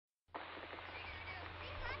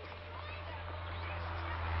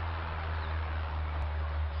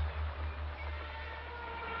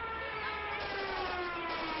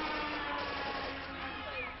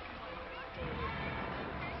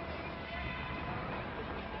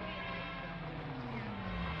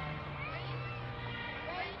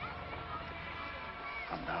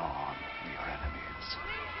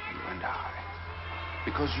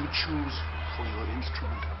because you choose for your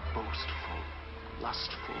instrument a boastful,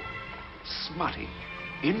 lustful, smutty,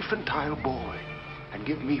 infantile boy, and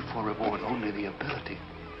give me for reward only the ability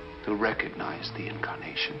to recognize the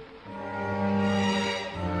incarnation.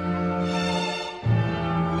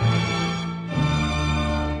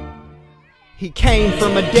 He came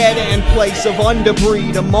from a dead-end place of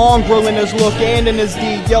underbreed, a mongrel in his look and in his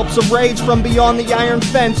deed. Yelps of rage from beyond the iron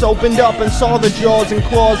fence opened up and saw the jaws and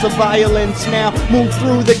claws of violence. Now move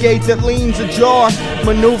through the gate that leans ajar,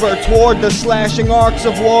 maneuver toward the slashing arcs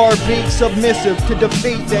of war. Be submissive to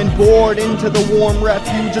defeat, then board into the warm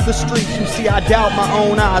refuge of the streets. You see, I doubt my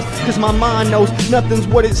own eyes, cause my mind knows nothing's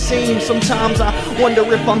what it seems. Sometimes I wonder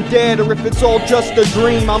if I'm dead or if it's all just a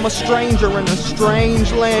dream. I'm a stranger in a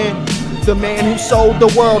strange land, the man who sold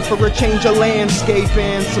the world for a change of landscape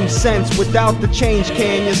and some sense. Without the change,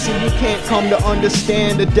 can you see? You can't come to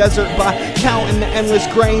understand a desert by counting the endless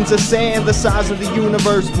grains of sand. The size of the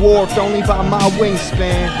universe dwarfed only by my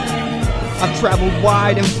wingspan. I've traveled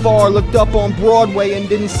wide and far, looked up on Broadway and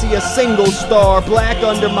didn't see a single star. Black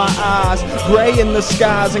under my eyes, gray in the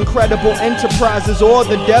skies, incredible enterprises or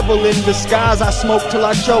the devil in disguise. I smoke till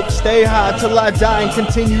I choke, stay high till I die, and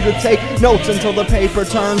continue to take notes until the paper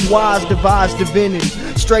turns wise. Devise divinity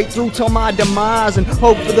straight through till my demise, and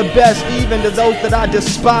hope for the best even to those that I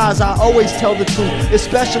despise. I always tell the truth,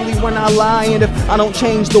 especially when I lie, and if I don't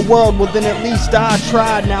change the world, well then at least I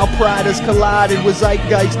tried. Now pride has collided with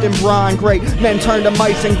zeitgeist and brine. Great men turned to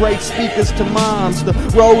mice and great speakers to moms. The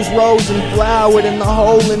rose rose and flowered, and the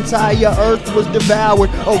whole entire earth was devoured.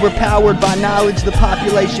 Overpowered by knowledge, the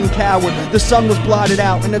population cowered. The sun was blotted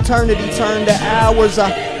out, and eternity turned to hours.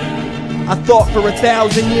 I thought for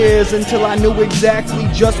 1,000 years until I knew exactly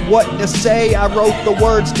just what to say. I wrote the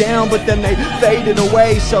words down, but then they faded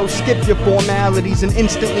away. So skip your formalities and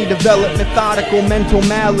instantly develop methodical mental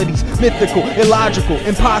maladies. Mythical, illogical,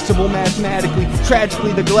 impossible mathematically.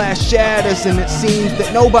 Tragically the glass shatters, and it seems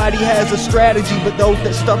that nobody has a strategy, but those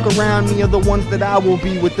that stuck around me are the ones that I will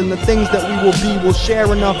be with, and the things that we will be will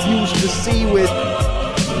share enough views to see with.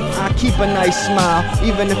 I keep a nice smile,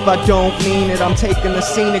 even if I don't mean it. I'm taking the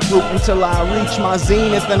scenic route until I reach my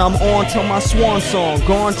zenith, and I'm on till my swan song,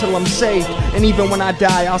 gone till I'm saved. And even when I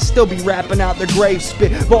die, I'll still be rapping out the grave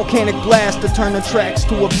spit. Volcanic blast to turn the tracks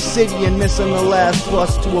to obsidian, missing the last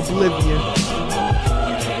bus to oblivion.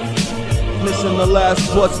 Missing the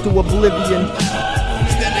last bus to oblivion.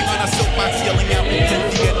 Standing on a soapbox yelling out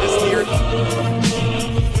intensity at this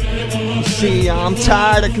See, I'm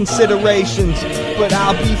tired of considerations, but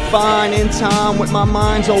I'll be fine in time with my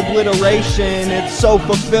mind's obliteration. It's so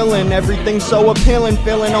fulfilling, everything's so appealing,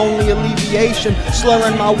 feeling only alleviation.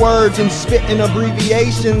 Slurring my words and spitting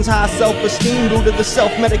abbreviations. High self-esteem due to the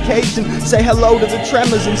self-medication. Say hello to the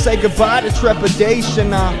tremors and say goodbye to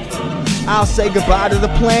trepidation. I'll say goodbye to the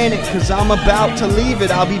planet, cause I'm about to leave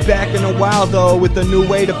it. I'll be back in a while though with a new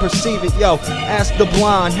way to perceive it. Yo, ask the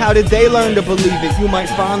blind, how did they learn to believe it? You might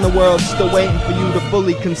find the world still waiting for you to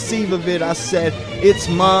fully conceive of it. I said, it's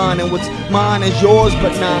mine, and what's mine is yours,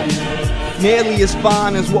 but not nearly as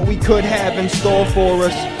fine as what we could have in store for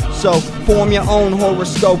us. So form your own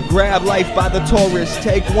horoscope, grab life by the Taurus.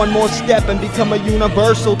 Take one more step and become a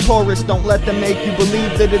universal tourist. Don't let them make you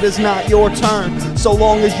believe that it is not your turn. So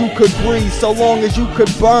long as you could breathe, so long as you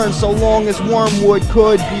could burn, so long as Wormwood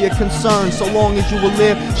could be a concern, so long as you will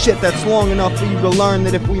live, shit, that's long enough for you to learn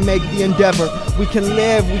that if we make the endeavor, we can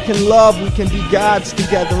live, we can love, we can be gods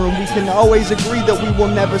together, and we can always agree that we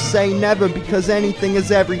will never say never, because anything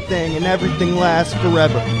is everything and everything lasts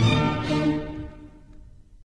forever.